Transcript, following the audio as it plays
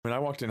I mean, I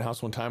walked in a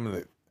house one time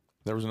and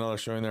there was another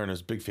showing there and it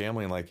was a big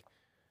family and like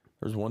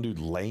there was one dude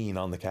laying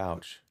on the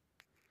couch.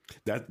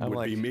 That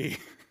would be me.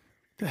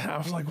 I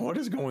was like, what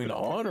is going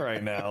on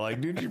right now?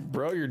 Like, dude,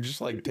 you're just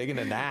like taking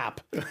a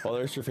nap while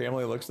there's your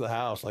family looks at the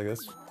house. Like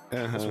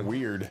that's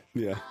weird.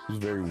 Yeah. It was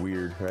very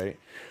weird, right?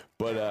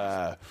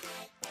 But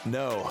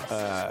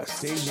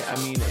staging, I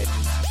mean...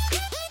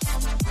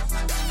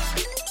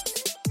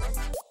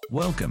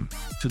 Welcome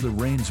to the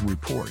Rains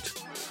Report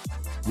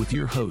with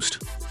your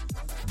host,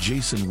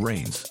 Jason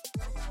Rains.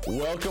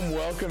 Welcome,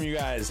 you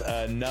guys.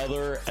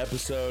 Another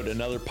episode,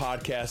 another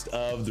podcast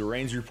of the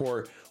Rains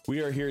Report. We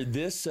are here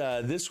this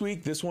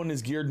week. This one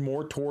is geared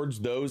more towards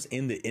those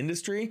in the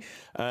industry.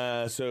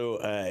 So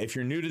if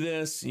you're new to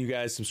this, you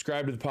guys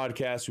subscribe to the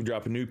podcast. We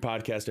drop a new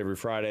podcast every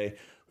Friday.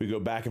 We go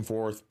back and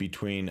forth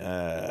between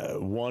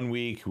 1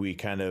 week. We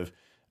kind of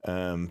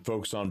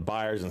focus on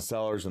buyers and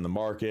sellers in the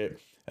market.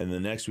 And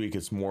the next week,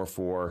 it's more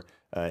for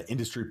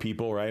industry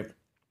people, right?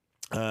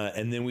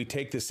 And then we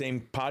take the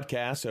same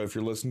podcast. So if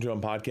you're listening to it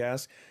on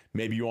podcast,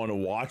 maybe you want to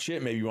watch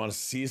it. Maybe you want to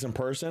see us in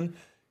person.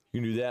 You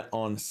can do that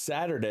on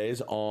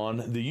Saturdays on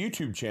the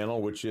YouTube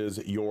channel, which is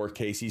Your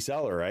KC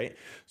Seller, right?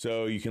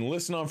 So you can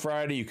listen on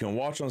Friday. You can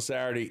watch on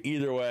Saturday.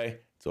 Either way,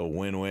 it's a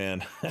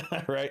win-win,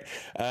 right?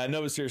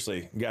 No, but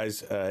seriously,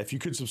 guys, if you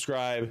could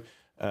subscribe,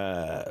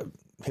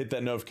 hit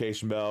that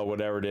notification bell,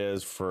 whatever it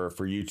is for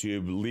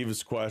YouTube. Leave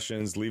us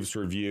questions, leave us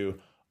a review,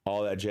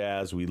 all that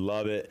jazz. We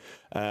love it.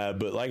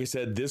 But like I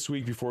said, this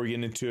week before we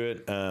get into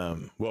it,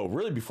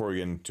 before we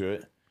get into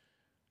it,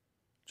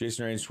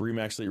 Jason Rains,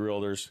 Remax Elite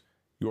Realtors,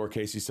 Your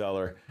KC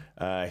Seller,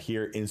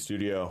 here in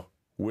studio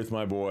with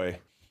my boy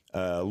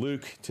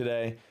Luke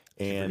today.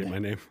 And my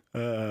name.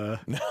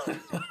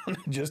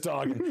 Just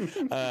talking.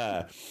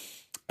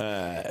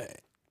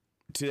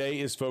 Today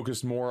is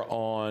focused more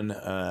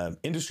on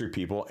industry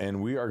people,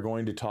 and we are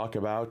going to talk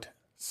about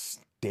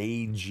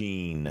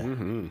staging.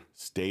 Mm-hmm.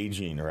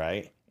 Staging,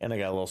 right? And I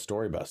got a little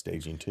story about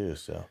staging too.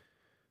 So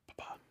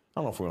I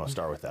don't know if we want to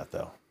start with that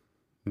though.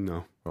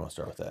 No. We want to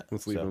start with that.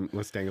 Let's leave them.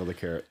 Let's dangle the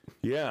carrot.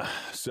 Yeah.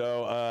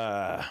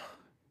 So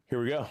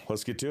here we go.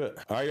 Let's get to it.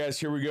 All right, guys,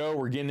 here we go.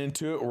 We're getting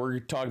into it. We're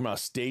talking about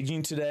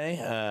staging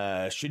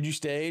today. Should you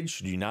stage?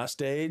 Should you not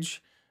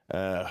stage?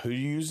 Who do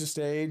you use to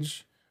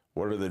stage?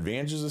 What are the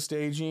advantages of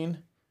staging?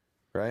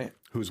 Right?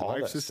 Whose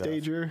wife's a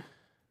stager?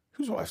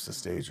 Whose wife's a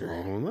stager?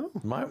 I don't know.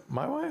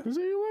 My wife? Is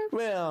it your wife?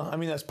 Well, I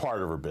mean, that's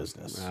part of her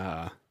business.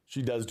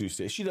 She does do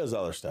stage. She does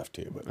other stuff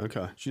too, but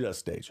okay. She does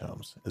stage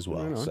homes as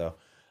well. So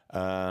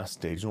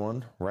staging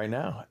one right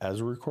now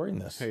as we're recording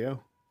this. Hey, yo.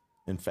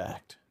 In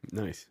fact.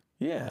 Nice.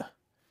 Yeah.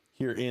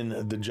 Here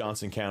in the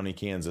Johnson County,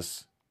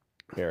 Kansas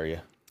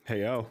area. Hey,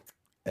 yo.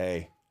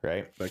 Hey,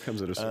 right? That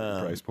comes at a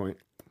certain price point.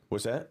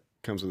 What's that?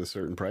 Comes with a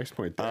certain price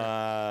point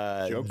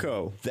there.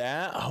 Joko.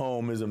 That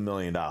home is $1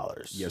 million.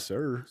 Yes,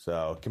 sir.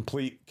 So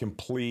complete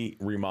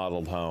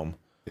remodeled home.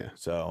 Yeah.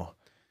 So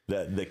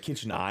the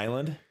kitchen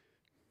island,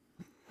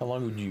 how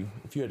long would you,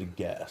 if you had to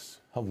guess,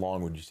 how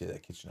long would you say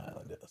that kitchen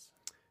island is?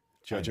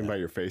 Judging by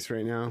your face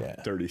right now,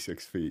 yeah.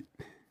 36 feet.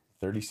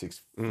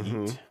 36 feet.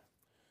 Mm-hmm.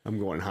 I'm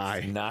going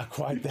high. Not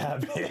quite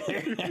that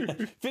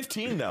big.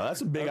 15 though.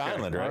 That's a big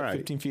island, right?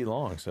 15 feet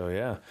long. So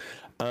yeah.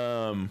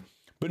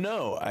 But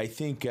no, I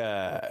think,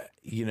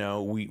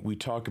 we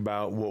talk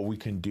about what we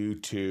can do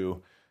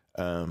to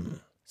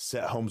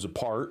set homes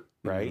apart,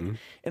 right? Mm-hmm.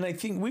 And I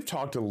think we've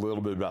talked a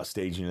little bit about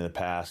staging in the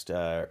past,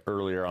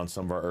 earlier on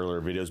some of our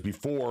earlier videos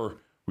before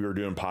we were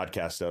doing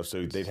podcast stuff.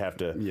 So they'd have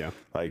to,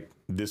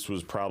 this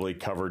was probably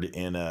covered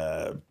in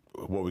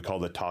what we call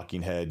the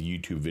Talking Head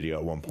YouTube video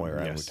at one point,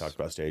 right? Yes. We talked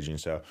about staging.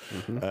 So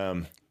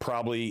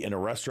probably in a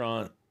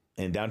restaurant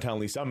in downtown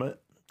Lee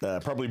Summit,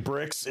 probably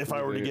Bricks, if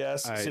I were to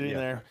guess, sitting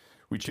there.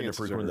 We tend to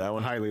frequent that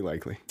one. Highly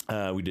likely.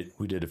 We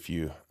did a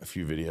few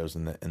videos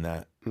in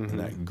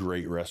that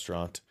great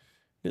restaurant.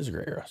 It is a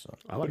great restaurant.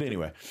 But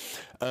anyway,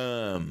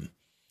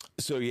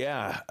 so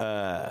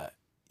yeah,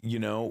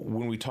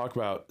 when we talk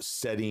about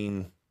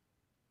setting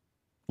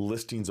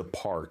listings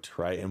apart,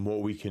 right, and what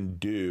we can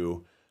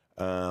do,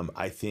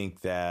 I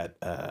think that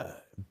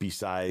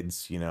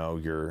besides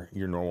your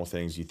normal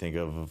things you think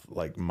of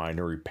like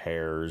minor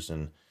repairs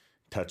and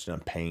touching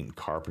up paint,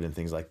 carpet, and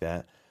things like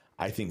that,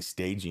 I think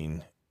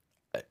staging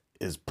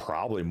is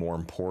probably more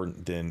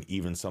important than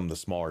even some of the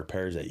small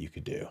repairs that you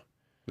could do.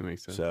 That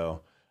makes sense.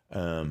 So,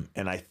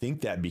 and I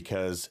think that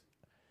because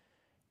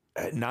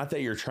not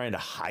that you're trying to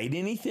hide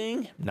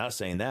anything, not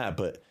saying that,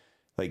 but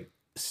like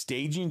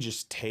staging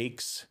just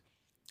takes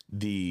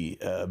the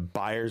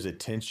buyer's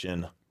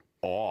attention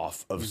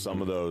off of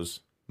some of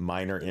those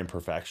minor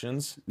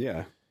imperfections.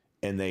 Yeah.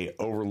 And they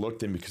overlook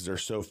them because they're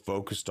so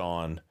focused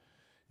on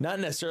not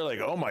necessarily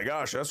like, oh my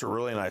gosh, that's a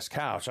really nice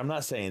couch. I'm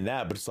not saying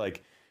that, but it's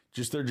like,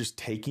 they're just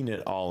taking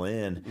it all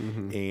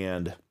in,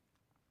 and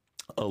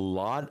a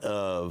lot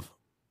of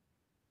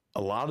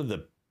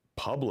the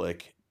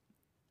public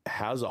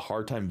has a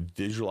hard time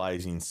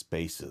visualizing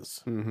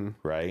spaces,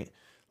 right?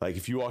 Like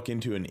if you walk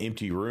into an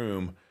empty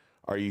room,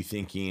 are you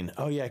thinking,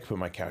 oh yeah, I could put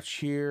my couch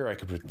here, I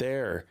could put it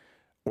there,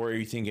 Or are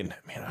you thinking,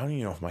 man, I don't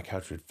even know if my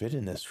couch would fit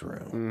in this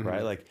room,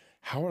 right? Like,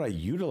 how would I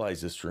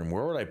utilize this room?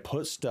 Where would I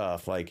put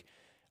stuff? Like,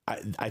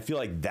 I feel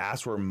like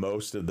that's where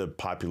most of the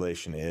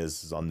population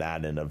is on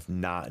that end of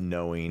not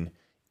knowing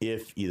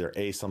if either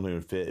A, something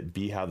would fit,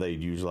 B, how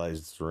they'd utilize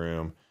this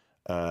room,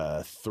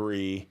 3,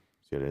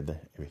 see what I did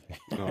there?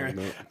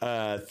 Everything.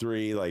 No.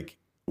 3, like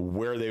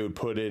where they would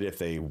put it if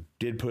they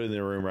did put it in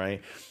the room,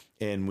 right?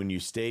 And when you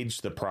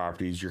stage the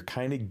properties, you're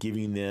kind of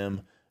giving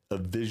them a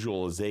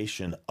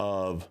visualization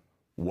of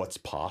what's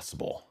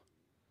possible,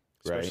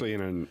 right? Especially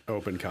in an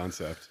open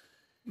concept.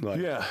 Like,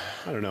 Yeah.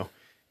 I don't know.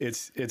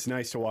 It's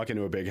nice to walk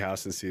into a big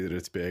house and see that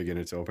it's big and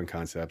it's open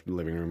concept. The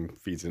living room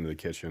feeds into the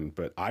kitchen,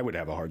 but I would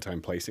have a hard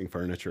time placing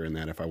furniture in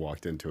that if I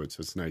walked into it.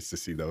 So it's nice to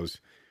see those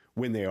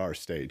when they are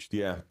staged.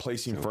 Yeah,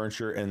 placing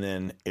furniture, and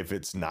then if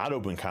it's not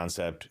open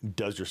concept,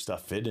 does your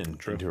stuff fit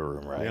into a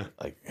room, right? Yeah.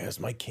 Like, is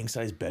my king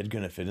size bed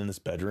going to fit in this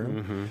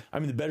bedroom? I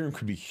mean, the bedroom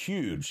could be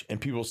huge,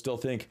 and people still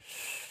think,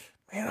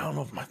 man, I don't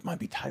know if it might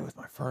be tight with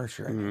my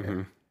furniture in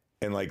here.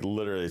 And like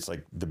literally, it's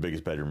like the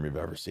biggest bedroom we've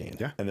ever seen.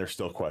 Yeah. And they're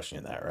still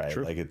questioning that, right?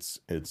 True. Like it's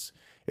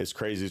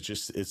crazy.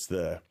 It's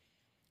the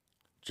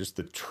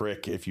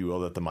trick, if you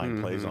will, that the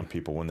mind plays on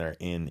people when they're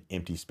in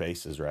empty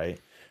spaces, right?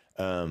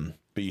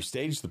 But you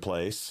stage the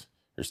place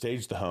or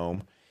stage the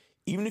home,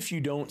 even if you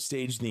don't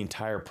stage the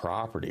entire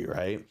property,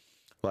 right?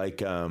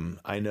 Like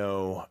I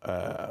know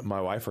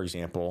my wife, for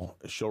example,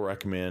 she'll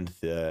recommend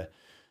the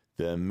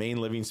main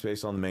living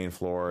space on the main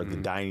floor, the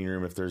dining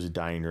room if there's a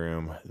dining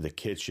room, the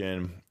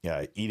kitchen,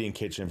 eating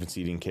kitchen if it's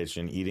eating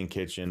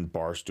kitchen,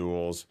 bar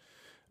stools,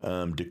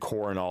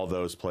 decor in all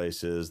those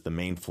places, the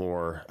main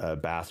floor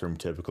bathroom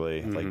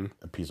typically, like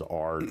a piece of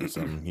art,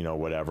 some,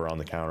 whatever on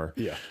the counter.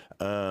 Yeah.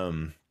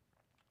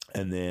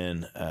 And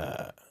then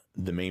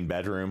the main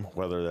bedroom,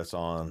 whether that's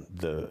on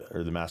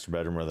the master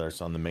bedroom, whether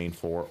it's on the main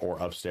floor or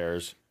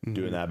upstairs,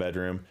 doing that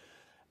bedroom.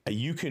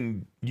 You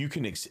can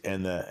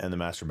and the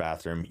master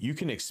bathroom, you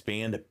can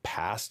expand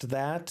past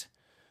that,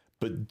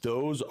 but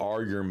those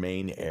are your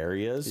main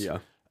areas. Yeah.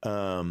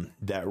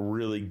 That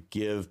really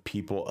give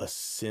people a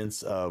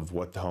sense of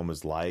what the home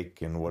is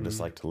like and what it's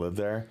like to live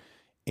there.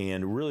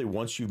 And really,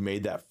 once you've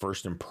made that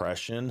first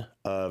impression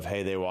of,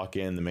 hey, they walk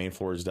in, the main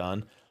floor is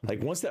done.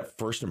 Like once that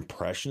first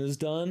impression is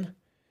done,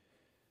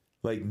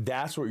 like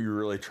that's what you're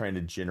really trying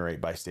to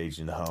generate by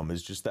staging the home,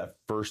 is just that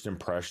first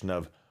impression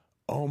of,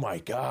 oh my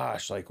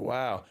gosh, like,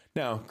 wow.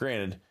 Now,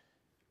 granted,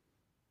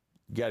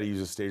 you got to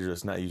use a stager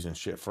that's not using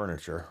shit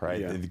furniture,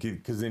 right? Yeah.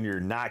 Because then you're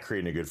not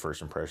creating a good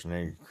first impression.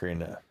 Then you're creating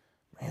man,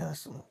 there's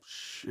some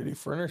shitty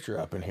furniture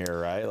up in here,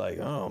 right? Like,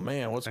 oh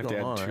man, what's I have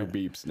going to on? add 2 right?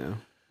 beeps now.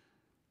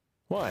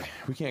 Why?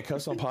 We can't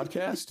cuss on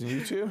podcast and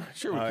YouTube?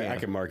 Sure we can. I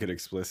can mark it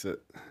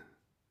explicit.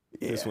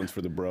 This one's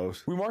for the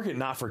bros. We market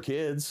not for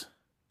kids.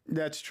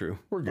 That's true.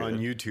 We're good. On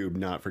YouTube,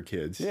 not for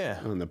kids. Yeah.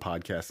 On the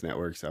podcast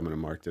networks, I'm going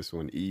to mark this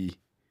one E.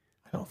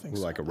 I don't think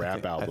so. Like a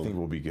rap album. I think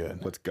we'll be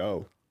good. Let's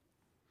go.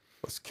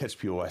 Let's catch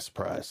people by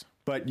surprise.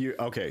 But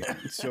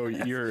so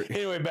you're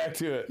Anyway, back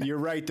to it. you're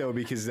right though,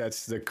 because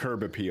that's the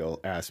curb appeal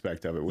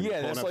aspect of it. When Yeah, you're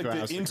pulling that's up like to a the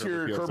house,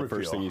 interior appeal is curb the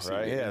first thing appeal, you see.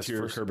 right? The Yeah, it's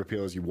interior first- curb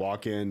appeal is you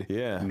walk in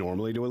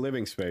normally to a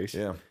living space.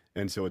 Yeah.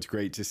 And so it's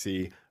great to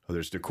see,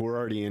 there's decor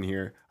already in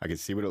here. I can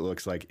see what it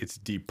looks like. It's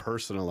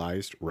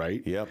depersonalized,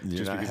 right? Yep. You're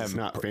Just not because it's having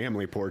not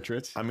family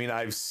portraits. I mean,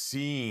 I've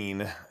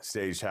seen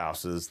staged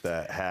houses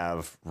that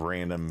have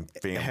random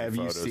family Have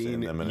you photos seen? in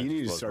them. And You it need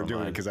to blows start my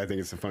doing it mind. because I think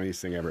it's the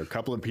funniest thing ever. A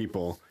couple of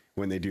people,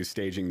 when they do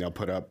staging, they'll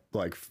put up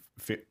like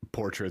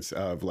portraits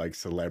of like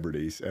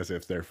celebrities as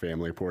if they're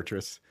family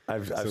portraits.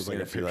 I've it's seen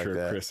like a few like of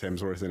that. Chris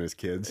Hemsworth and his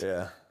kids.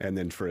 Yeah. And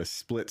then for a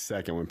split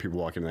second, when people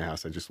walk into the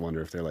house, I just wonder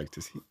if they're like,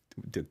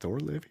 did Thor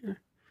live here?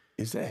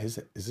 Is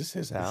this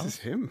his house? This is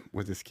him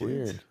with his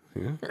kids.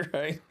 Yeah.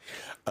 Right?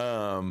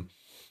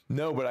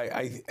 No, but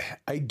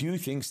I do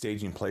think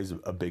staging plays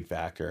a big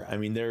factor. I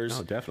mean,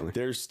 definitely.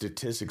 There's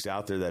statistics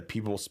out there that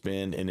people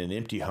spend in an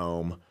empty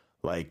home,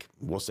 like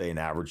we'll say an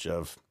average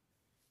of,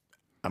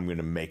 I'm going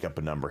to make up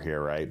a number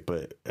here, right?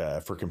 But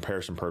for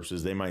comparison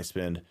purposes, they might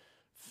spend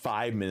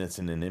 5 minutes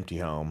in an empty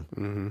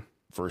home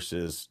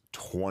versus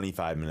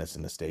 25 minutes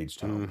in a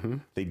staged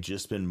home. They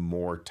just spend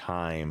more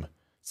time,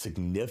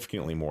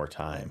 significantly more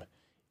time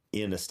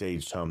in a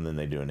staged home than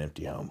they do an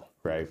empty home,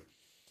 right?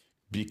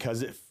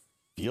 Because it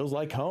feels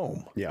like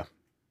home, Yeah.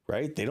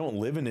 right? They don't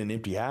live in an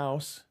empty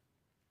house.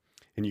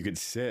 And you could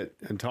sit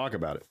and talk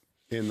about it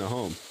in the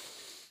home.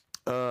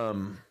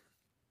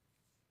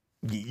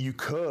 You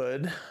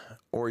could,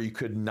 or you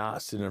could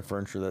not sit in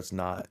furniture that's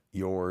not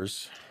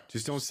yours.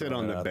 Just don't sit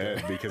on the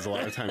bed because a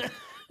lot of times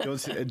don't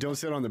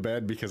sit on the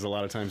bed because a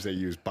lot of times they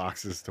use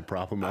boxes to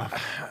prop them up.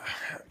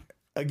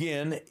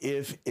 Again,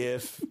 if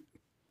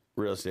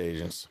real estate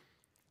agents,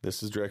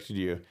 this is directed to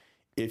you.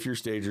 If your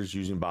stager's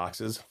using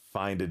boxes,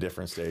 find a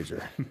different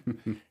stager.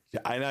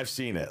 And I've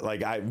seen it.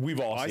 Like we've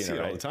all seen see it, it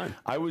all right? the time.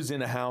 I was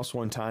in a house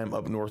one time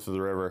up north of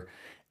the river,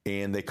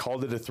 and they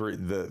called it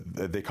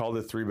they called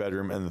it a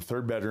 3-bedroom, and the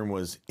 3rd bedroom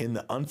was in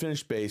the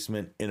unfinished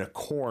basement in a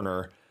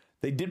corner.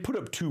 They did put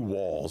up 2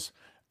 walls,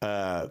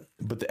 but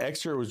the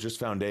exterior was just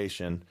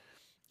foundation.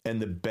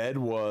 and the bed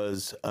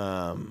was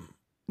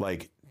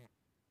like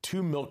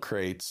 2 milk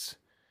crates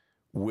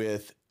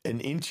with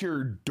an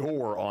interior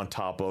door on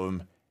top of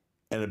them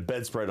and a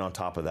bedspread on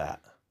top of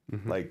that,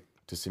 like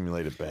to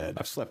simulate a bed.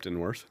 I've slept in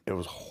worse. It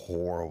was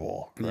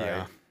horrible. Right?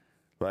 Yeah.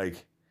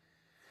 Like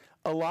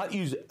a lot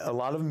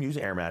of them use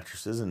air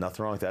mattresses, and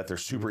nothing wrong with that. They're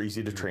super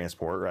easy to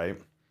transport, right?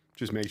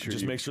 Just make sure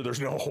Make sure there's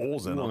no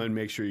holes in them. and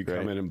make sure you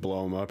come in and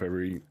blow them up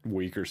every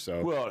week or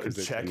so. Well,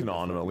 checking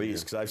on them at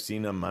least, because I've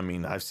seen them. I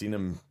mean, I've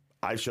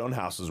shown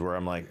houses where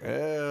I'm like,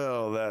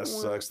 oh, that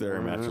sucks. Their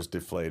air mattress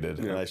deflated.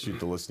 And I shoot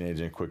the listing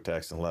agent a quick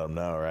text and let them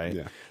know, right?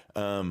 Yeah.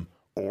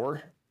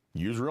 Or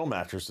use real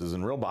mattresses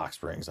and real box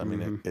springs. I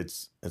mean,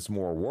 it's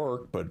more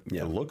work, but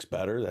it looks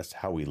better. That's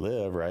how we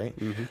live, right?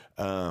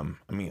 I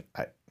mean,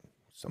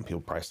 some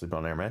people probably sleep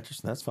on air mattress,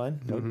 and that's fine.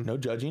 No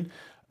judging.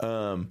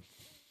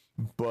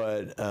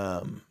 But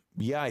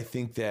yeah, I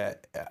think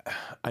that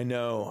I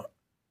know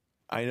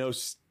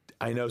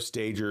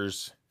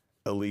stagers,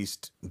 at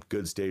least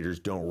good stagers,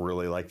 don't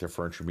really like their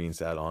furniture being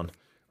sat on,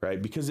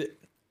 right? Because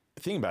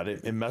think about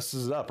it, it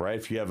messes it up, right?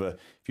 If you have a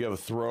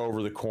throw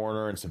over the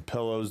corner and some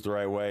pillows the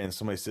right way, and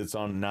somebody sits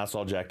on, and now it's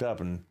all jacked up,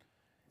 and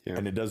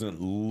it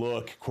doesn't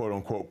look quote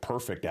unquote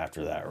perfect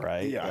after that,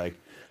 right? Yeah. Like,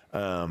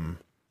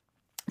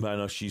 but I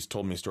know she's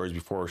told me stories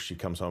before. She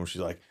comes home,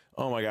 she's like,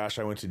 oh my gosh,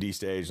 I went to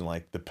D-Stage and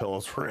like the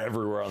pillows were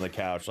everywhere on the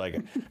couch.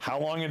 Like, how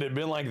long had it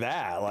been like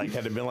that? Like,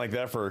 had it been like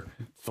that for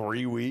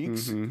 3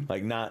 weeks?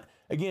 Like, not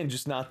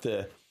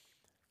the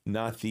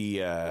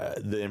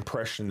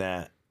impression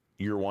that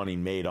you're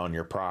wanting made on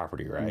your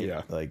property, right?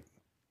 Yeah. Like,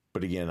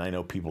 but again, I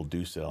know people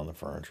do sit on the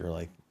furniture.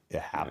 Like,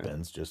 it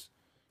happens. Just,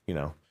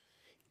 put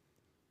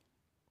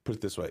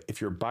it this way: if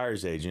you're a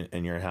buyer's agent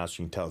and you're in a house,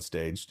 you can tell it's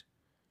staged.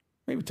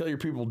 Maybe tell your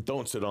people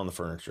don't sit on the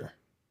furniture.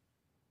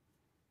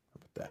 How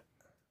about that?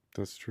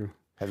 That's true.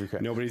 Have your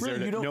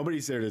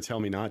Nobody's there to tell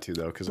me not to,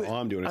 though, because all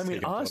I'm doing is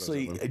taking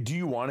honestly, photos of them. do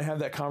you want to have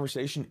that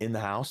conversation in the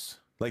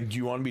house? Like, do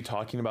you want to be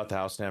talking about the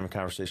house and having a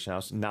conversation in the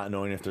house, not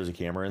knowing if there's a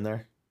camera in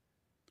there?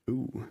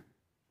 Ooh.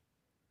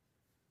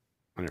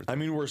 I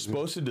mean, we're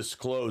supposed to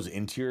disclose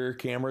interior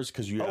cameras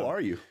because you. Oh,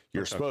 are you?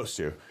 You're supposed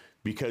to,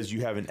 because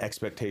you have an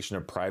expectation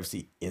of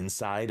privacy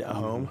inside a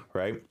home,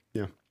 right?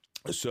 Yeah.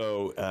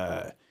 So,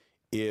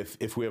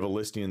 if we have a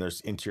listing and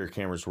there's interior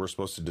cameras, we're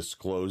supposed to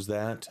disclose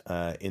that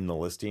in the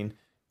listing.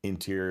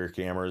 Interior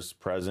cameras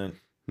present,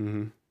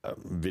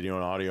 video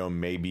and audio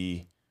may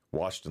be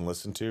watched and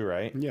listened to,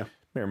 right? Yeah.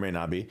 May or may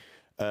not be.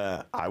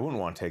 I wouldn't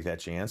want to take that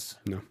chance.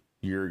 No.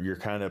 You're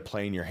kind of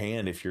playing your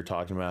hand if you're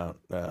talking about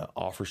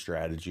offer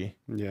strategy.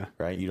 Yeah.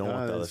 Right? You don't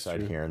want the other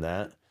side hearing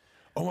that.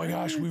 Oh my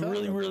gosh, we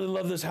really, really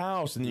love this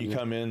house. And then you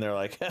come in, they're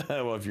like,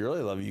 well, if you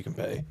really love it, you can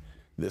pay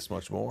this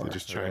much more. They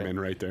just chime in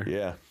right there.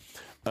 Yeah.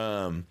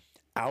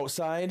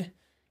 Outside,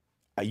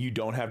 you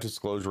don't have to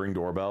disclose Ring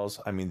doorbells.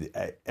 I mean,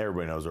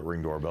 everybody knows what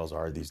Ring doorbells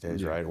are these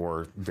days, right?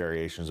 Or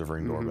variations of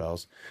Ring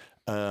doorbells,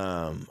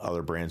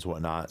 other brands,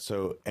 whatnot.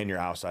 So, and you're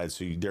outside,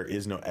 so there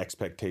is no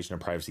expectation of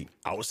privacy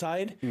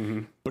outside.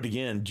 But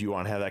again, do you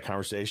want to have that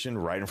conversation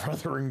right in front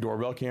of the Ring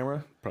doorbell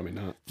camera? Probably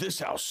not. This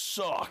house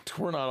sucked.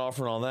 We're not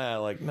offering on that.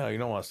 Like, no, you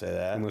don't want to say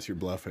that. Unless you're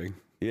bluffing.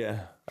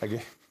 Yeah.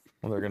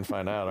 Well, they're going to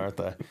find out, aren't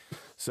they?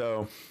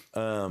 So,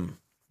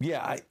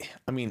 yeah,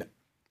 I mean,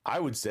 I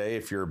would say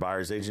if you're a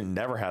buyer's agent,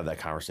 never have that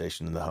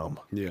conversation in the home.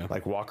 Yeah.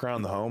 Like, walk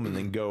around the home and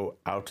then go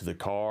out to the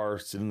car,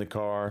 sit in the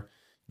car,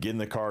 get in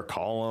the car,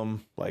 call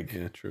them. Like,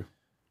 Yeah, true.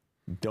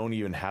 don't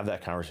even have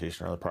that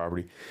conversation around the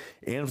property.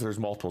 And if there's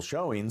multiple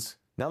showings,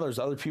 now there's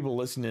other people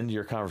listening into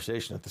your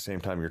conversation at the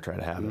same time you're trying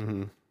to have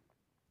it.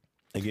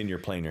 Again, you're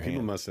playing your People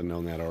hand. must have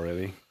known that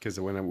already, because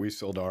when we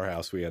sold our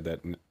house, we had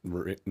that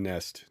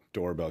Nest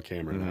doorbell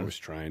camera, and I was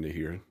trying to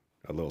hear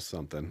a little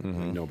something.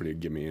 And nobody would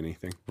give me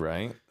anything.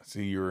 Right? So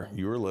you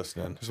were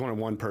listening. Just wanted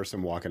one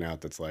person walking out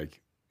that's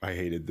like, I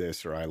hated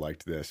this or I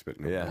liked this, but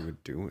nobody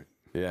would do it.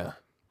 Yeah.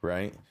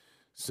 Right.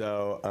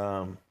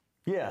 So,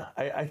 yeah,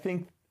 I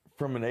think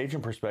from an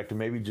agent perspective,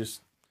 maybe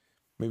just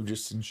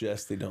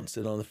suggest they don't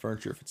sit on the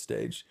furniture if it's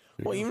staged.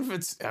 Well, even if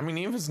it's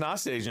not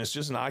staged and it's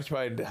just an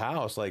occupied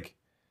house, like,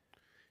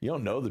 you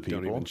don't know the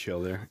people. Don't even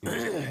chill there.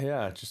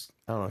 Yeah, just,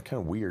 I don't know,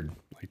 kind of weird.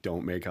 Like,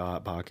 don't make a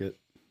hot pocket.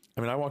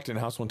 I mean, I walked in a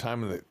house one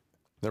time and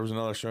there was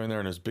another showing there,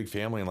 and it was a big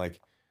family, and like,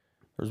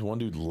 there was one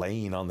dude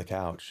laying on the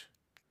couch.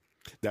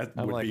 That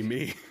would be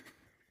me.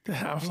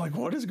 I was like,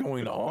 what is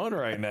going on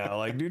right now?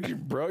 Like, dude,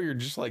 you're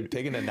just like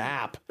taking a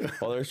nap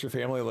while the rest of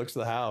your family looks at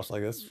the house.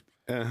 Like,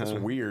 that's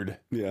weird.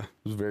 Yeah.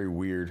 It was very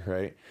weird,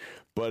 right?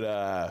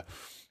 But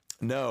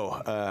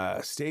no,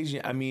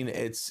 staging, I mean,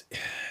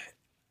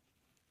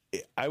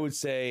 I would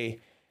say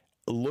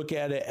look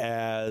at it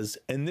as,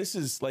 and this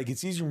is like,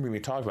 it's easier for me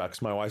to talk about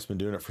because my wife's been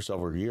doing it for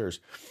several years,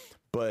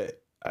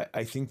 but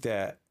I think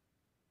that,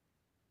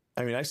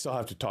 I mean, I still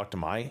have to talk to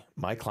my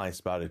clients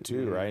about it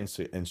too, right?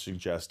 And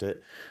suggest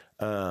it.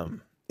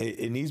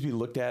 It needs to be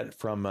looked at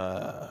from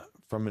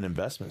an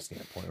investment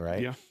standpoint,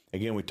 right? Yeah.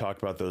 Again, we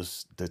talked about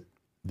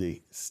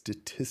the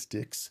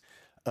statistics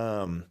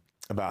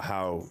about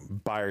how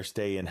buyers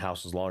stay in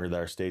houses longer that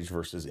are staged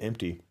versus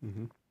empty.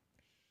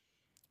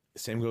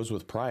 same goes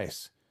with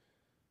price.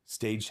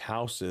 Staged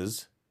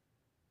houses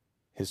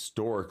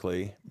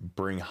historically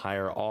bring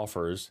higher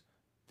offers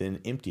than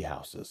empty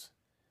houses.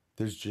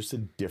 There's just a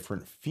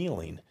different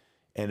feeling.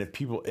 And if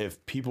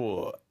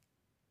people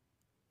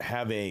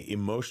have a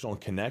emotional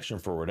connection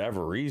for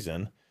whatever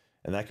reason,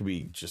 and that could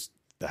be just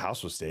the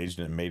house was staged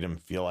and it made them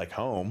feel like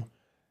home,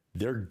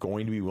 they're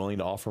going to be willing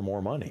to offer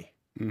more money,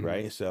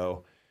 right?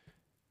 So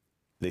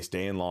they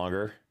stay in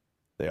longer,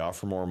 they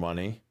offer more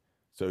money.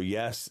 So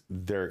yes,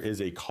 there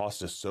is a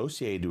cost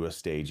associated with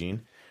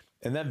staging,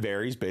 and that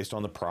varies based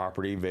on the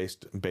property,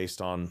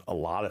 based on a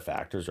lot of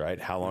factors, right?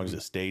 How long is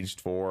it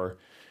staged for?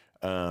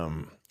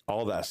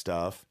 All that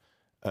stuff.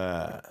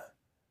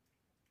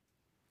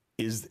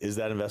 Is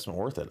that investment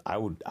worth it? I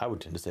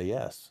would tend to say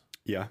yes.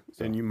 Yeah,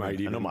 so, and you might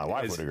even. I know my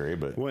wife would agree,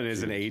 but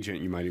as an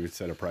agent, you might even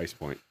set a price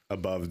point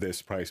above this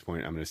price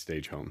point. I'm going to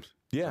stage homes.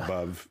 Yeah,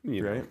 above,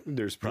 right?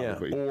 There's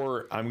probably,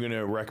 or I'm going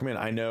to recommend.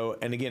 I know,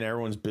 and again,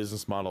 everyone's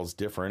business model is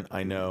different.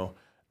 I know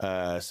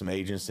some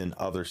agents in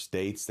other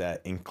states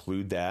that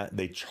include that.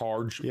 They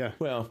charge. Yeah.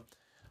 Well,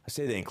 I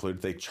say they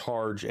include. They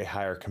charge a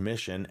higher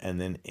commission and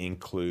then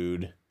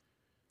include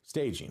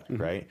staging,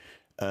 right?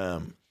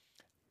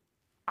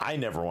 I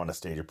never want to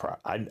stage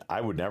I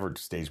would never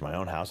stage my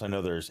own house. I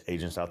know there's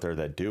agents out there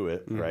that do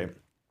it, right?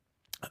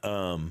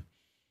 I'm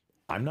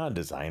not a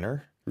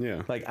designer.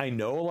 Yeah. Like I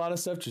know a lot of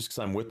stuff just because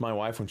I'm with my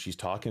wife when she's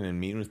talking and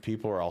meeting with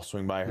people, or I'll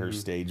swing by her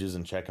stages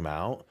and check them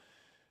out.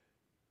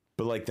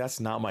 But like that's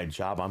not my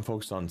job. I'm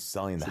focused on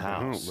selling the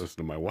house. I don't listen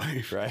to my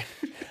wife, right?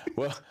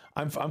 Well,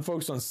 I'm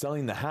focused on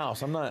selling the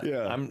house. I'm not.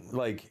 Yeah. I'm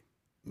like.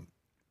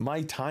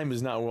 My time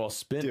is not well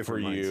spent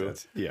Different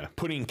for you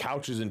putting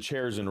couches and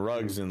chairs and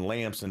rugs and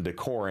lamps and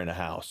decor in a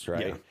house,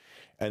 right? Yeah.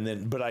 And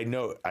then, but I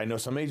know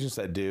some agents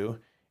that do,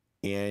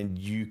 and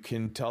you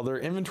can tell their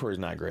inventory is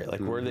not great. Like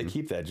where do they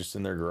keep that? Just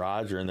in their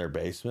garage or in their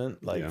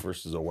basement, like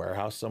versus a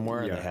warehouse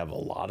somewhere, and they have a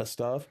lot of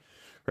stuff,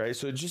 right?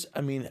 So just,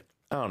 I mean,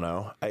 I don't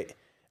know.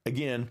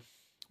 Again,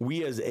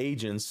 we as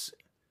agents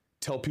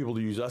tell people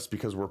to use us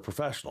because we're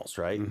professionals,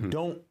 right?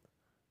 Don't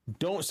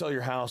sell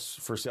your house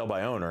for sale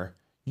by owner.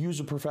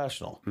 Use a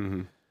professional.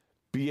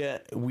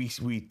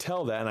 We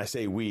tell that, and I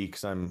say we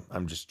because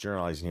I'm just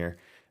generalizing here.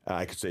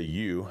 I could say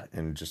you,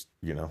 and just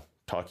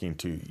talking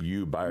to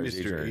you buyer's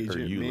agent or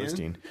you man.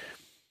 Listing.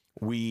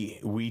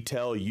 We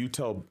tell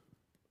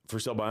for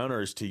sale by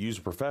owners to use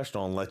a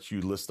professional and let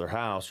you list their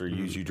house or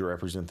use you to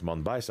represent them on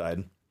the buy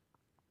side.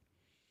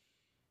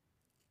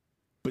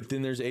 But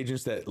then there's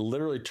agents that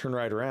literally turn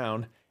right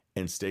around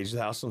and stage the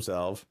house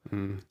themselves,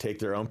 take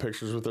their own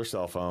pictures with their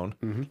cell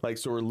phone. Like,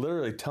 so we're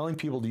literally telling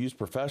people to use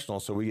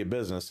professionals so we get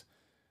business,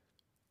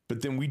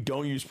 but then we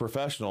don't use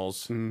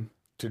professionals to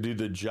do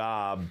the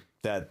job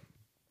that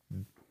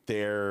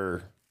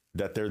they're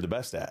the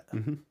best at.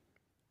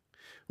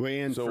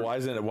 So why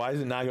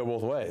does it not go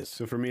both ways?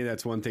 So for me,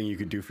 that's one thing you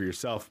could do for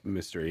yourself,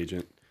 Mr.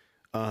 Agent.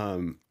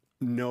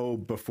 Know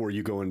before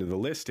you go into the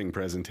listing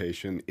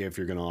presentation if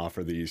you're going to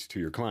offer these to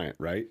your client,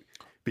 right?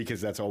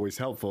 Because that's always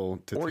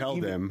helpful to tell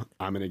them,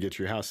 I'm going to get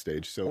your house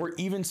staged. So, or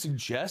even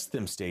suggest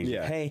them staging.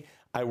 Yeah. Hey,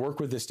 I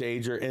work with a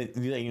stager, and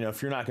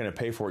if you're not going to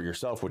pay for it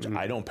yourself, which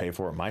I don't pay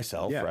for it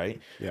myself,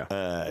 right?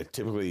 Yeah.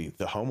 Typically,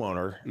 the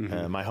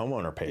homeowner, my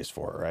homeowner pays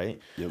for it,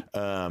 right?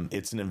 Yep.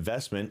 It's an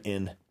investment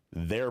in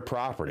their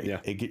property.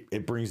 Yeah.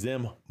 It brings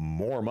them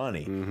more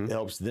money. It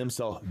helps them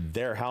sell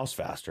their house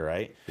faster,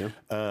 right? Yeah.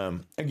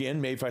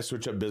 Again, maybe if I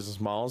switch up business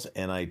models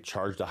and I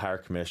charged a higher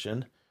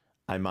commission,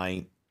 I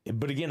might.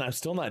 But again, I'm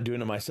still not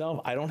doing it myself.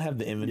 I don't have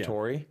the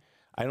inventory. Yeah.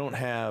 I don't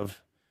have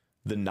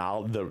the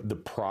knowledge, the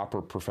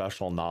proper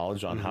professional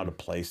knowledge on how to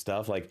play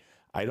stuff. Like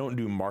I don't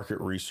do market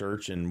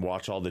research and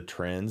watch all the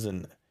trends.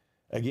 And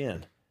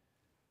again,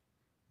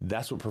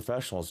 that's what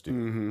professionals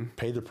do.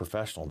 Pay the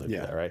professional to do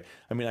that, right?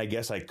 I mean, I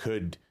guess I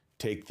could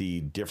take the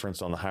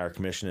difference on the higher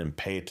commission and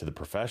pay it to the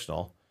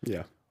professional.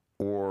 Yeah.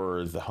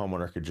 Or the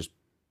homeowner could just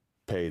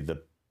pay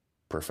the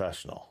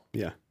professional.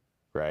 Yeah.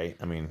 Right.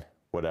 I mean,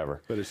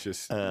 whatever. But it's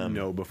just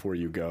know before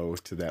you go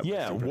to that.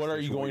 Yeah. What are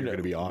you going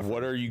to be offering?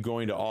 What are you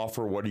going to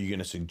offer? What are you going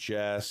to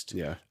suggest?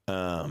 Yeah.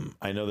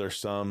 I know there's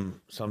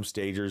some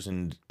stagers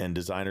and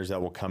designers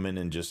that will come in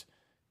and just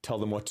tell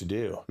them what to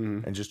do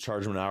and just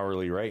charge them an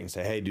hourly rate and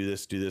say, hey, do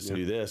this, and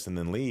do this, and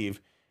then leave.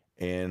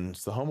 And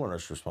it's the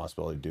homeowner's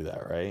responsibility to do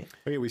that, right?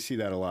 Oh, yeah, we see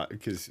that a lot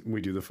because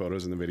we do the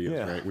photos and the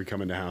videos, right? We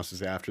come into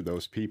houses after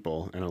those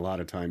people, and a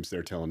lot of times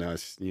they're telling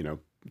us,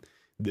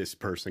 this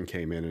person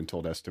came in and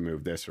told us to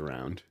move this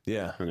around.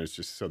 Yeah. And it's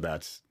just, so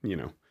that's,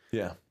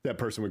 yeah, that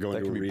person would go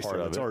into a resale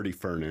that's already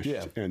furnished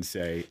and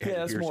say, hey,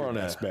 that's more on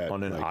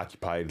an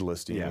occupied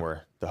listing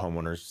where the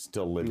homeowner's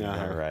still living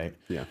there, right?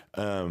 Yeah.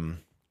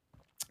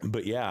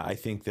 But yeah, I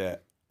think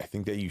that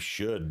you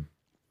should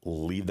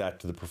leave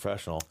that to the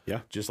professional. Yeah.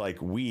 Just like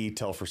we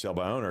tell for sale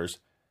by owners,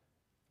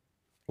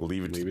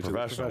 leave it to the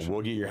professional.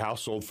 We'll get your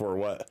house sold for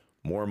what?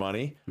 More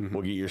money.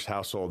 We'll get your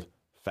house sold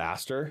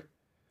faster.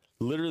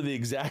 Literally the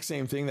exact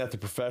same thing that the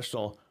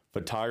professional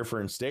photographer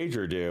and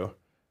stager do,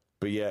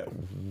 but yet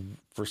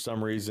for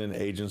some reason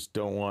agents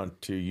don't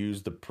want to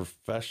use the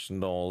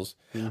professionals.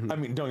 I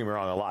mean, don't get me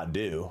wrong, a lot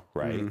do,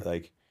 right?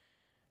 Like,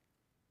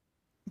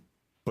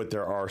 but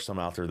there are some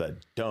out there that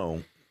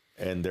don't,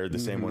 and they're the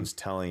same ones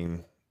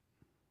telling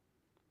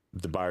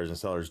the buyers and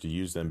sellers to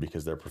use them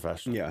because they're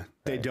professional. Yeah,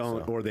 they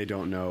don't, or they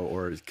don't know,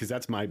 or because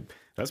that's my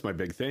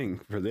big thing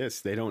for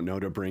this. They don't know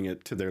to bring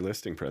it to their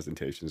listing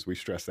presentations. We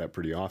stress that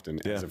pretty often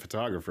as a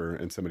photographer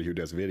and somebody who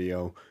does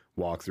video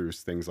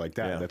walkthroughs, things like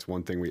that. Yeah. That's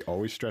one thing we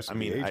always stress with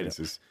the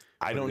agents.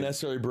 I don't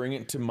necessarily bring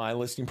it to my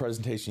listing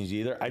presentations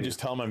either. I just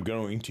tell them I'm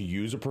going to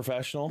use a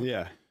professional.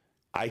 Yeah,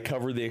 I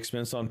cover the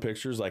expense on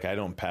pictures. Like, I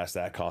don't pass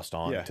that cost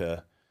on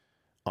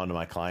onto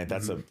my client.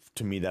 That's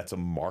to me, that's a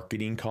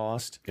marketing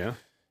cost. Yeah.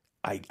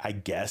 I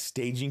guess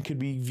staging could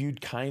be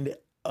viewed kind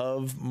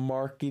of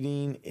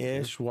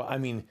marketing-ish. Well, I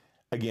mean,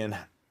 again,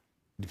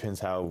 depends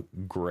how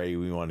gray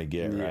we want to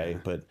get, right?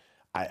 But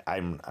I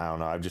don't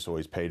know. I've just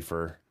always paid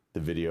for the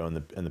video and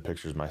the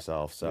pictures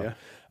myself. So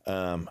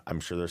I'm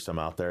sure there's some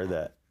out there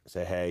that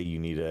say, hey, you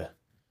need to,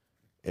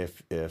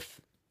 if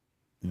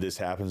this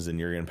happens, then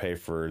you're going to pay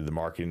for the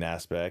marketing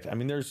aspect. I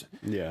mean,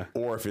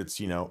 or if it's,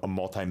 a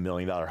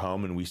multi-million-dollar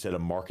home and we set a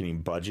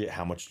marketing budget,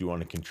 how much do you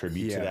want to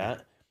contribute to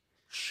that?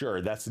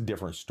 Sure, that's a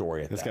different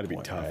story. That's got to be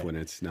tough when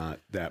it's not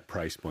that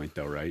price point,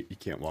 though, right? You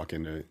can't walk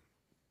into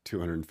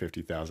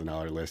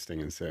 $250,000 listing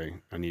and say,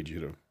 "I need you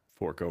to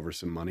fork over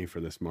some money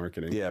for this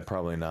marketing." Yeah,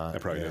 probably not.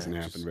 That probably doesn't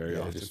happen very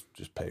often.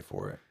 Just pay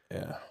for it.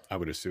 Yeah, I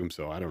would assume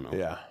so. I don't know.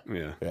 Yeah.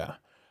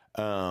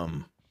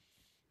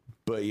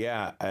 But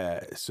yeah,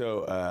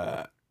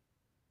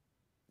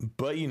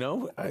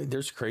 but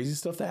there's crazy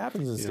stuff that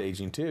happens in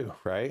staging too,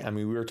 right? I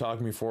mean, we were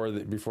talking before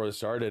this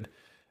started.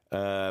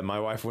 My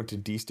wife went to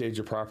destage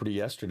a property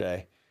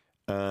yesterday,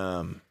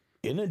 in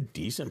a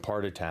decent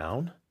part of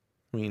town.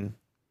 I mean,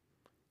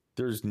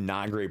 there's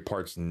not great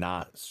parts,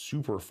 not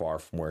super far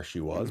from where she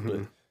was,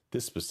 but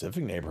this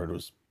specific neighborhood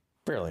was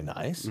fairly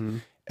nice.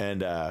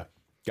 And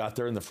got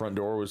there and the front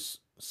door was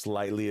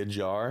slightly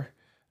ajar,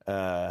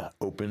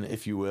 open,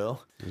 if you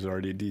will. It was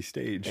already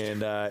destaged.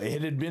 And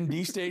it had been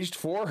destaged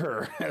for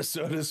her,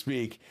 so to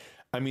speak.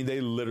 I mean,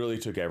 they literally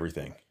took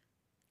everything.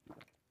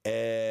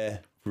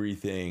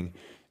 Everything.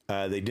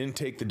 They didn't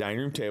take the dining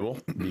room table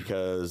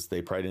because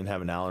they probably didn't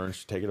have an Allen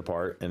wrench to take it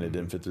apart and it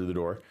didn't fit through the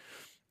door.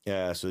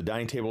 So the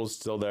dining table is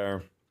still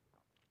there.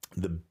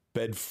 The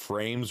bed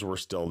frames were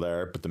still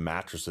there, but the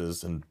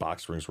mattresses and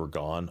box springs were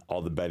gone.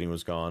 All the bedding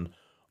was gone.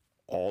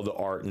 All the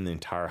art in the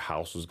entire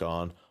house was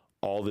gone.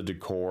 All the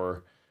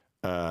decor,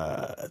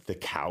 the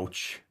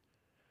couch,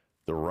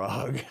 the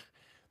rug,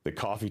 the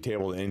coffee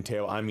table, the end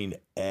table. I mean,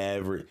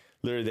 literally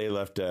they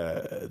left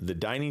the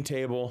dining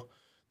table.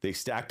 They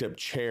stacked up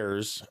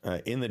chairs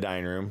in the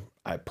dining room.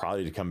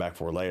 Probably to come back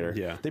for later.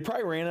 Yeah. They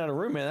probably ran out of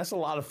room, man. That's a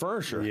lot of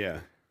furniture. Yeah.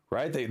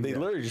 Right. They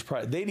literally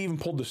they'd even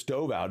pulled the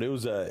stove out. It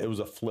was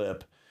a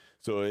flip.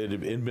 So it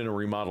had been a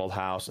remodeled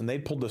house and they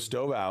pulled the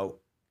stove out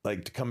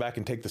like to come back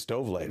and take the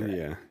stove later.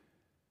 Yeah.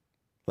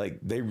 Like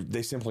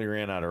they simply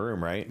ran out of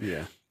room. Right.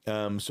 Yeah.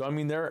 So, I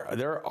mean,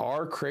 there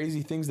are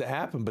crazy things that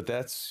happen, but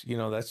that's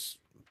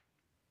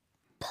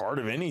part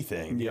of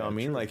anything. You know what I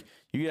mean? True. Like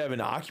you could have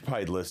an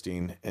occupied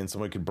listing and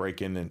someone could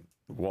break in and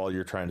while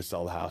you're trying to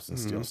sell the house and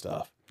steal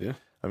stuff. Yeah.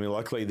 I mean,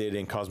 luckily they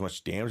didn't cause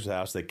much damage to the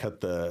house. They cut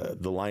the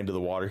line to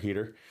the water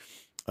heater.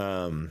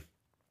 Didn't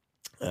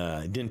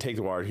take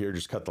the water heater,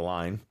 just cut the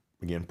line.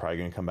 Again, probably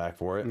going to come back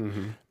for it.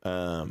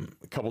 A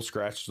couple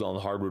scratches on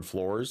the hardwood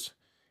floors.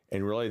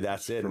 And really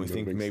that's it. And we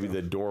think maybe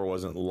the door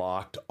wasn't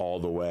locked all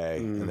the way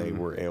and they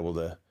were able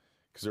to,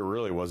 because there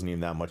really wasn't even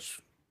that much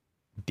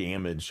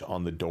damage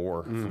on the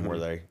door from where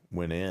they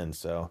went in.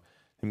 So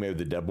I think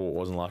maybe the deadbolt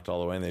wasn't locked all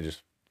the way and they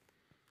just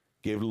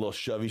gave it a little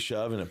shove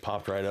and it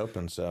popped right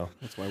open. So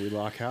that's why we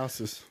lock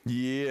houses.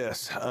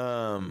 Yes.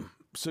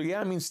 So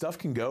yeah, I mean, stuff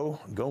can go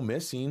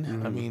missing.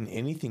 I mean,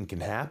 anything can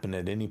happen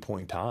at any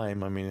point in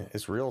time. I mean,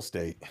 it's real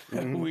estate.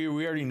 We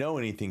already know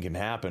anything can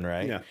happen,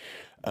 right? Yeah.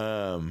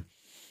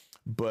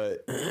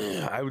 But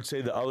I would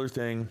say the other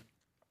thing,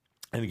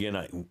 and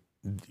again,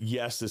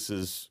 yes, this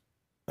is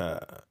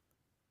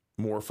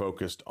more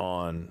focused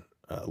on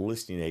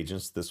listing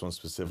agents. This one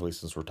specifically,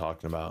 since we're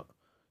talking about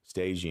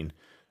staging,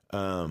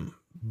 but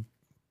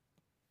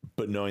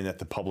knowing that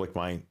the public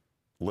might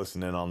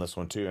listen in on this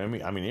one too. I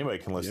mean, anybody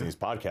can listen to these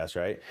podcasts,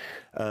 right?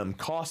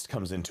 Cost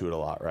comes into it a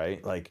lot,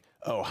 right? Like,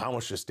 oh, how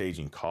much does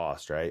staging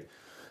cost, right?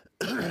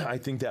 I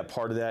think that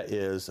part of that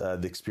is the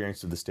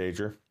experience of the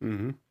stager.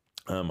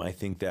 I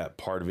think that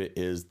part of it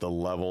is the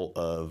level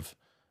of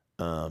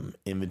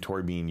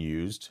inventory being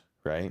used,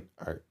 right?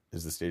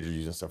 Is the stager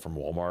using stuff from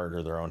Walmart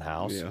or their own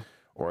house? Yeah.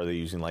 Or are they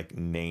using like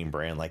name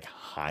brand, like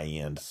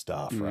high-end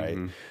stuff, right?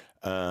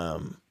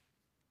 So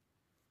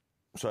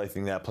I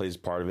think that plays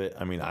part of it.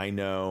 I mean, I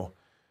know,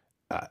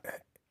 I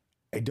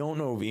don't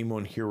know of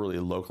anyone here really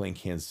locally in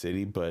Kansas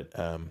City, but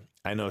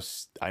I know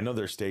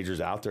there's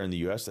stagers out there in the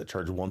U.S. that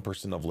charge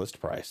 1% of list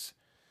price.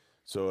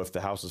 So if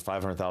the house is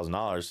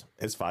 $500,000,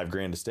 it's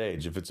 $5,000 to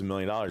stage. If it's $1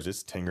 million,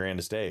 it's $10,000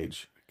 to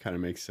stage. Kind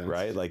of makes sense,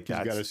 right? Like you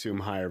got to assume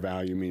higher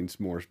value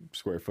means more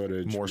square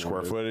footage. More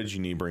square footage.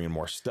 You need to bring in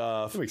more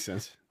stuff. That makes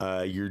sense.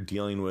 You're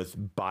dealing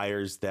with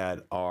buyers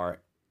that are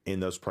in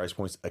those price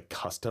points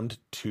accustomed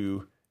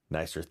to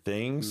nicer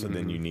things. So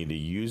then you need to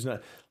use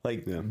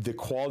the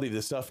quality of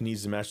the stuff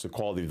needs to match the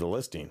quality of the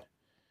listing.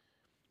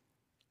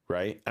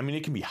 Right. I mean,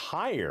 it can be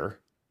higher,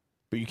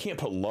 but you can't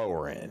put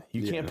lower in.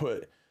 You can't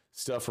put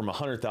stuff from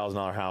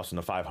 $100,000 house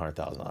into a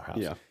 $500,000 house.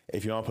 Yeah.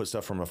 If you want to put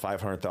stuff from a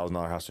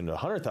 $500,000 house into a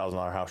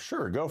 $100,000 house,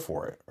 sure, go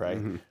for it. Right.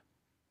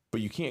 But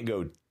you can't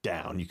go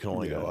down. You can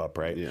only go up.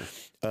 Right. Yeah.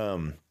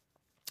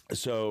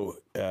 So,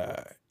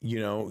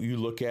 you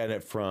look at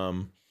it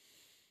from,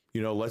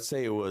 let's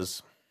say it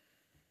was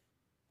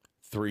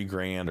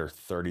 $3,000 or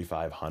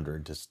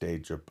 $3,500 to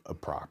stage a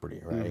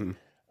property. Right.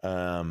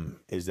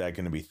 Is that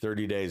going to be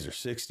 30 days or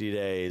 60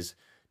 days?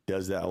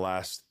 Does that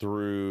last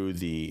through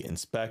the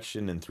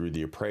inspection and through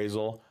the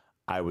appraisal?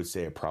 I would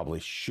say it probably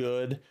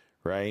should,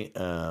 right?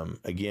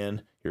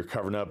 Again, you're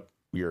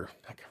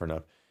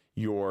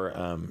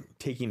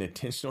taking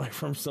attention away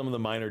from some of the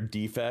minor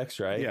defects,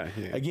 right? Yeah.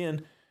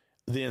 Again,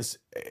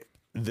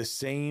 the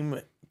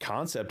same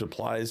concept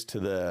applies to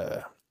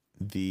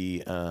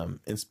the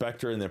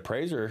inspector and the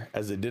appraiser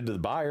as it did to the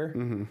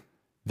buyer.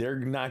 They're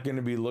not going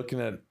to be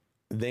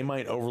they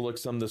might overlook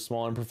some of the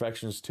small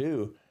imperfections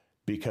too,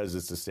 because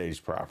it's a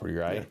staged property,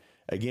 right? Yeah.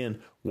 Again,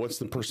 what's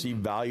the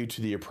perceived value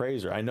to the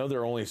appraiser? I know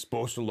they're only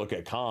supposed to look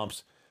at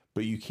comps,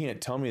 but you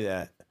can't tell me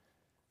that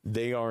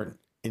they aren't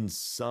in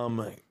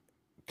some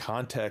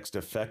context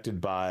affected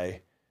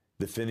by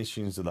the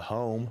finishings of the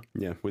home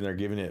when they're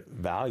giving it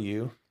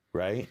value,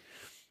 right?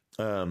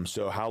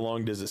 So how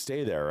long does it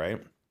stay there,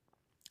 right?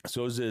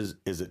 So is it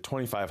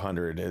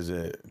 2,500? Is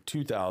it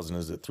 2,000?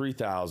 Is it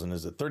 3,000?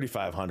 Is it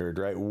 3,500?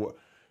 Right?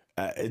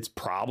 It's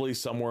probably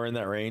somewhere in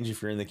that range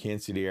if you're in the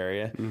Kansas City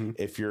area.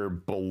 If you're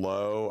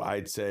below,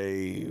 I'd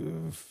say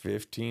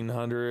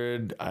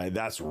 1,500.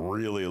 That's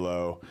really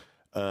low.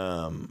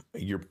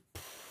 You're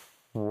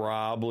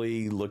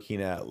probably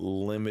looking at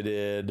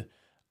limited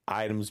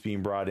items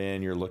being brought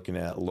in. You're looking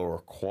at lower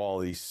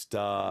quality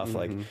stuff.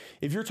 Like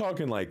if you're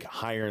talking like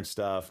higher end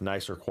stuff,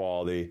 nicer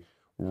quality,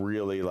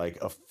 really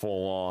like a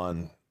full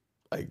on,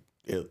 like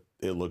it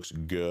looks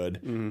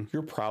good.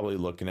 You're probably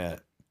looking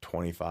at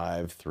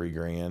 25,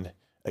 $3,000.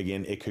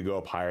 Again, it could go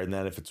up higher than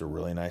that. If it's a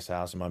really nice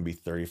house, it might be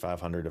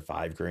 3,500 to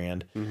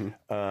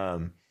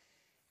 $5,000.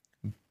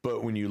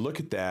 But when you look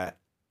at that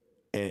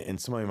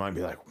and somebody might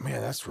be like, man,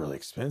 that's really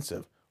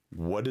expensive.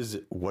 What does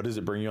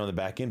it bring you on the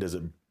back end?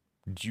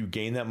 Do you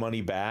gain that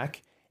money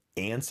back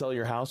and sell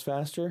your house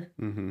faster?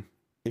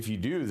 If you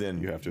do,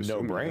 then you have to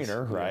no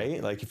brainer, right?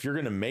 Yeah. Like if you're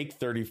going to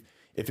make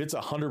if it's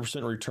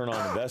 100% return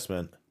on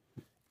investment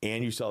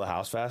and you sell the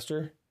house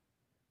faster,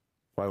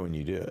 why wouldn't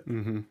you do it?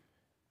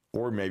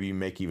 Or maybe you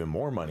make even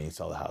more money and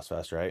sell the house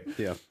faster, right?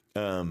 Yeah.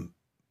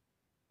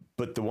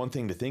 But the one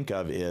thing to think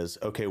of is,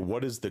 okay,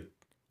 what is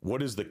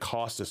the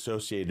cost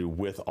associated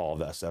with all of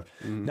that stuff?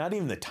 Not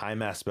even the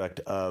time aspect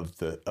of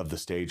the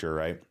stager,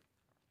 right?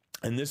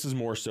 And this is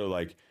more so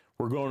like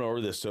we're going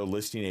over this so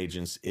listing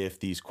agents, if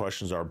these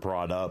questions are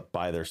brought up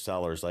by their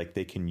sellers, like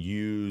they can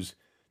use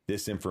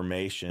this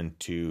information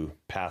to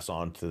pass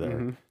on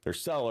to their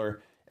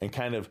seller and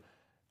kind of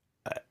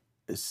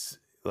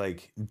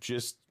like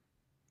just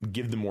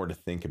give them more to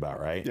think about,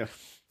 right? Yeah.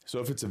 So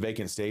if it's a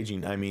vacant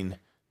staging, I mean,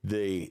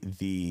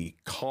 the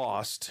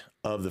cost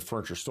of the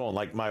furniture stolen,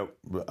 like I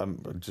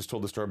just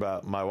told the story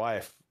about my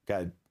wife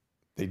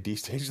they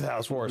destaged the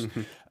house for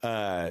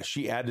us.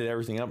 She added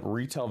everything up.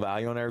 Retail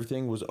value on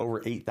everything was over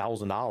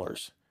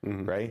 $8,000,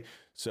 right?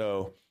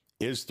 So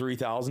is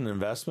 $3,000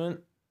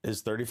 investment?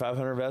 Is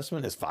 $3,500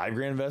 investment? Is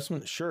 $5,000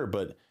 investment? Sure,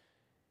 but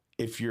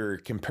if you're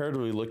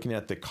comparatively looking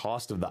at the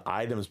cost of the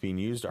items being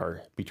used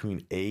are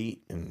between $8,000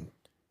 and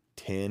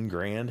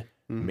 $10,000,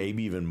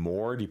 maybe even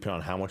more, depending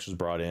on how much is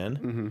brought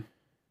in.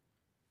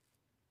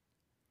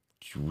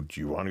 Do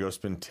you want to go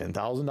spend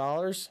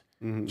 $10,000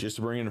 just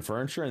to bring in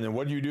furniture? And then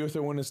what do you do with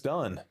it when it's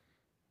done?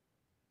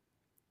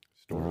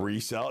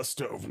 Resell it.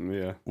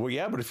 Yeah. Well,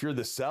 yeah, but if you're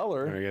the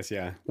seller, I guess,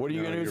 yeah. What are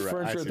you going to do with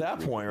furniture at that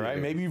point, right?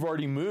 Yeah. Maybe you've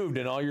already moved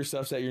and all your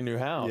stuff's at your new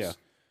house. Yeah.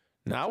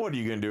 Now what are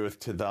you going to do with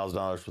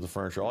 $10,000 for the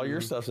furniture? All your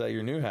stuff's at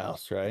your new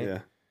house, right? Yeah.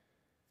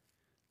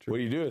 True. What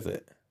do you do with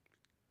it?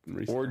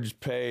 Resell. Or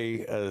just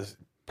pay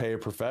a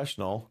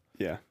professional.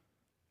 Yeah.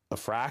 A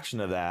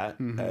fraction of that,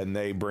 and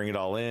they bring it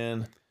all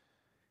in.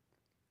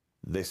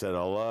 They set it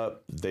all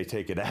up. They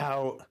take it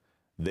out.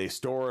 They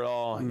store it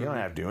all. You don't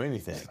have to do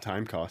anything. It's a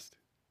time cost.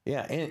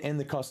 Yeah, and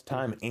the cost of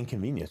time and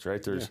convenience,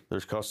 right?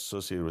 There's costs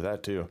associated with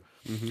that too.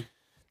 I think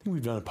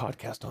we've done a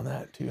podcast on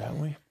that too,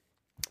 haven't we?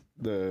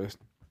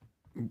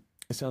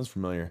 It sounds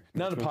familiar.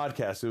 Not a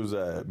podcast. It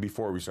was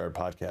before we started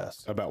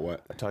podcasts. About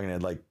what? Talking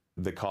about like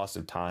the cost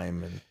of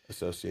time and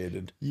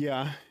associated.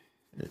 Yeah,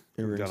 it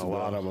rings done a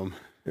lot of them.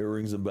 It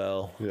rings a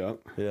bell. Yeah,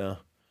 yeah.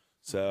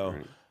 So,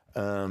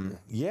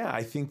 yeah,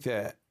 I think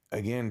that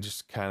again,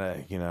 just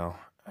kind of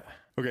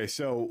Okay,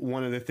 so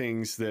one of the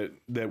things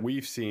that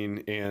we've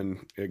seen,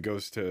 and it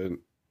goes to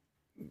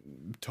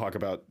talk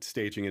about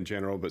staging in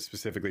general, but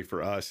specifically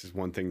for us, is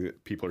one thing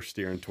that people are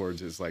steering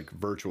towards is like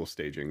virtual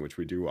staging, which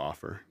we do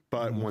offer.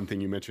 But one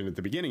thing you mentioned at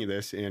the beginning of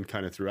this and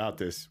kind of throughout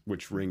this,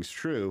 which rings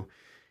true,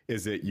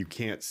 is that you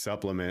can't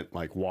supplement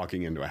like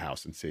walking into a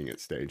house and seeing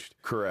it staged.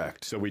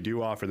 Correct. So we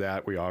do offer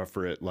that. We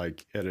offer it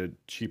like at a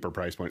cheaper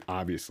price point,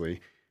 obviously,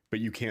 but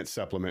you can't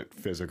supplement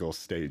physical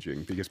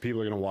staging because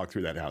people are going to walk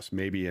through that house.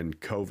 Maybe in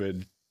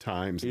COVID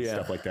times and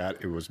stuff like that,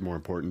 it was more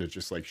important to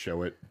just like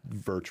show it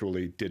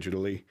virtually,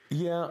 digitally.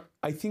 Yeah,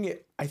 I think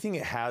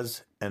it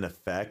has an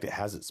effect. It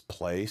has its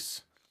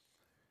place.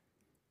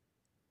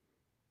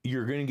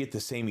 You're going to get the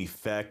same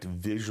effect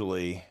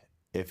visually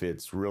if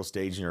it's real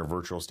staging or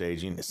virtual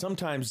staging.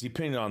 Sometimes,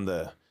 depending on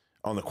the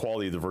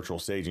quality of the virtual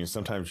staging,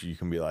 sometimes you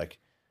can be like,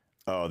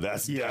 oh,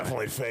 that's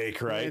definitely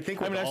fake, right? I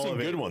think I've seen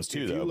good ones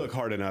too, though. If you look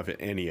hard enough at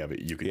any of it,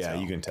 you can tell.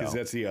 You can tell. Because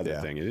that's the other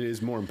thing. It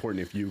is more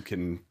important if you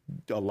can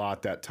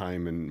allot that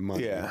time and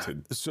money to.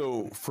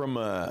 So from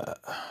a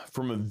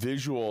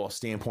visual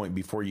standpoint,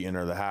 before you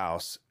enter the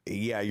house,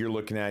 you're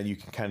looking at it, you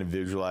can kind of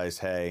visualize,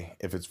 hey,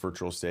 if it's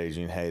virtual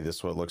staging, hey, this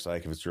is what it looks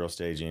like. If it's real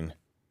staging,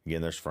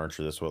 again, there's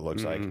furniture, this is what it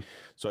looks like.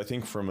 So I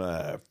think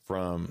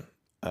from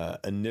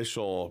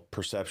initial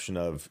perception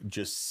of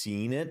just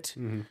seeing it,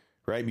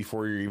 right,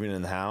 before you're even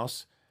in the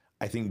house,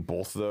 I think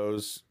both of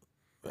those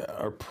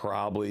are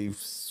probably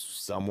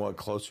somewhat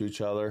close to each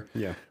other.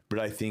 Yeah. But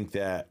I think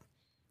that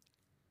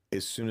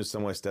as soon as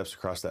someone steps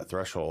across that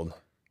threshold,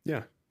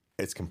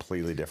 it's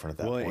completely different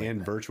at that point.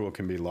 And virtual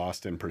can be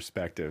lost in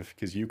perspective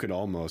because you could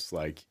almost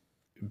like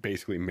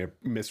basically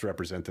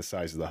misrepresent the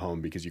size of the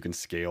home because you can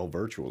scale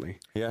virtually.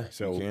 Yeah.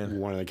 So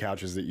one of the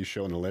couches that you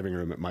show in the living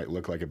room, it might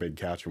look like a big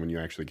couch. And when you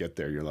actually get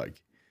there, you're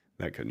like,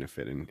 that couldn't have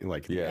fit in.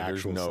 Like the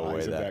actual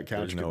size of that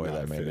couch could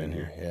not fit in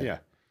here.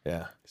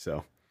 Yeah.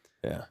 So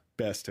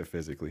best to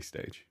physically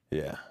stage.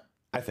 Yeah.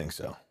 I think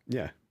so.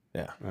 Yeah.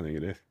 Yeah. I think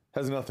it is.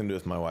 Has nothing to do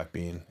with my wife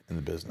being in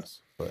the business,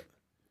 but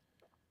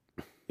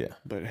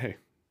But hey,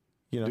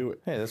 do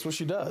it. Hey, that's what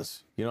she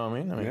does. You know what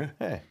I mean?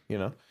 Hey,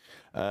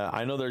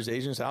 I know there's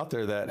agents out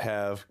there that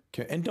have,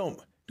 and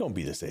don't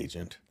be this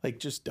agent. Like,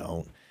 just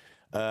don't.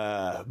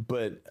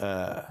 But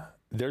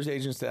there's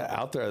agents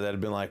out there that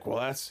have been like,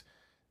 well,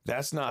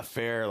 that's not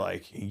fair.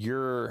 Like,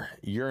 you're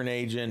an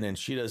agent and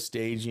she does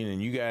staging,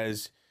 and you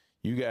guys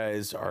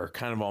are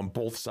kind of on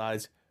both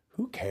sides.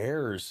 Who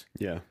cares?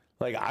 Yeah.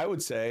 Like, I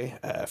would say,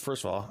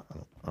 first of all,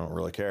 I don't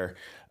really care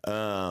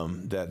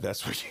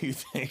that's what you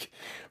think,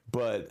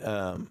 but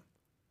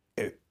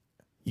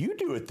you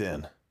do it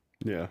then.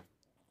 Yeah.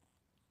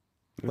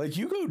 Like,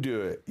 you go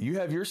do it. You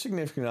have your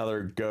significant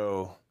other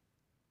go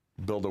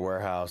build a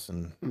warehouse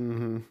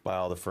and buy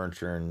all the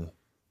furniture and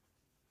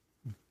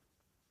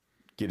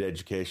get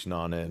education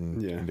on it.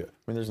 And, and do it. I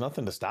mean, there's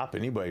nothing to stop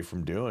anybody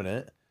from doing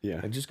it. Yeah.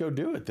 And just go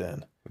do it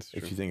then.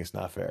 If you think it's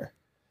not fair.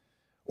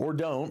 Or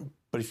don't.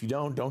 But if you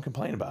don't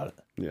complain about it.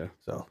 Yeah.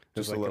 So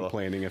just like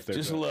complaining if there's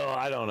just a little,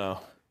 I don't know.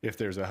 If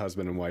there's a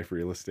husband and wife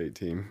real estate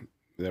team,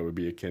 that would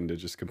be akin to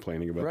just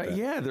complaining about that.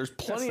 Yeah, there's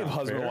plenty of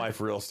husband and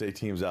wife real estate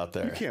teams out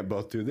there. You can't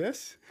both do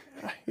this.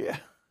 Yeah,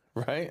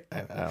 right? I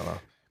don't know.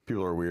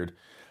 People are weird.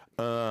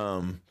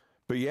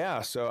 But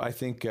yeah, so I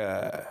think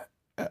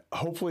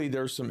hopefully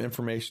there's some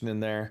information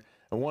in there.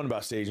 And one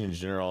about staging in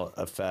general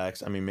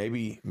effects. I mean,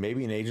 maybe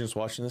an agent's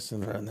watching this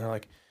and they're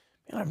like,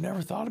 man, I've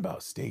never thought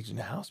about staging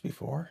a house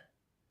before.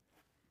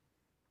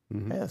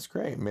 Yeah, that's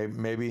great.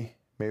 Maybe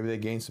they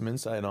gain some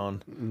insight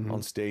on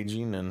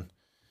staging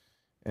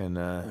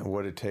and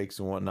what it takes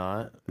and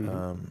whatnot.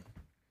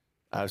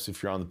 Obviously,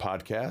 if you're on the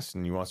podcast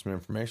and you want some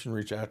information,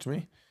 reach out to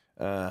me.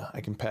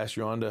 I can pass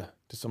you on to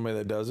somebody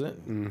that does it.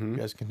 You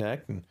guys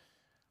connect, and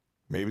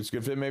maybe it's a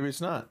good fit, maybe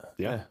it's not.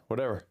 Yeah,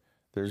 whatever.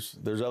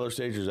 There's other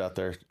stagers out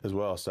there as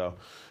well. So,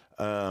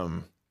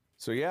 again,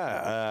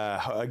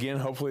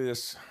 hopefully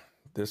this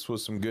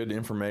was some good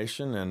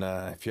information. And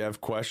if you have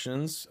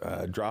questions,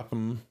 drop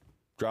them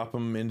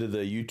into the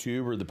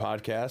YouTube or the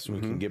podcast, and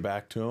we can get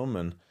back to them.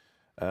 And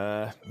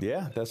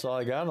that's all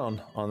I got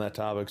on that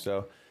topic.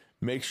 So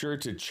make sure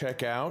to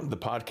check out the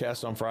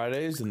podcast on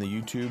Fridays and the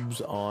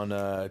YouTubes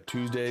on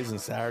Tuesdays and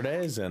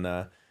Saturdays. And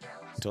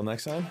until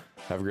next time,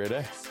 have a great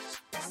day.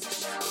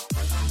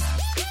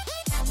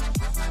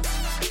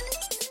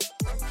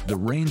 The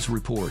Rains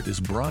Report is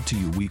brought to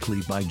you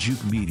weekly by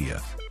Juke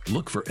Media.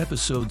 Look for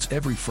episodes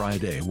every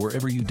Friday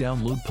wherever you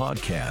download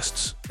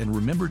podcasts. And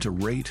remember to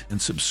rate and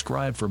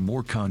subscribe for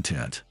more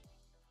content.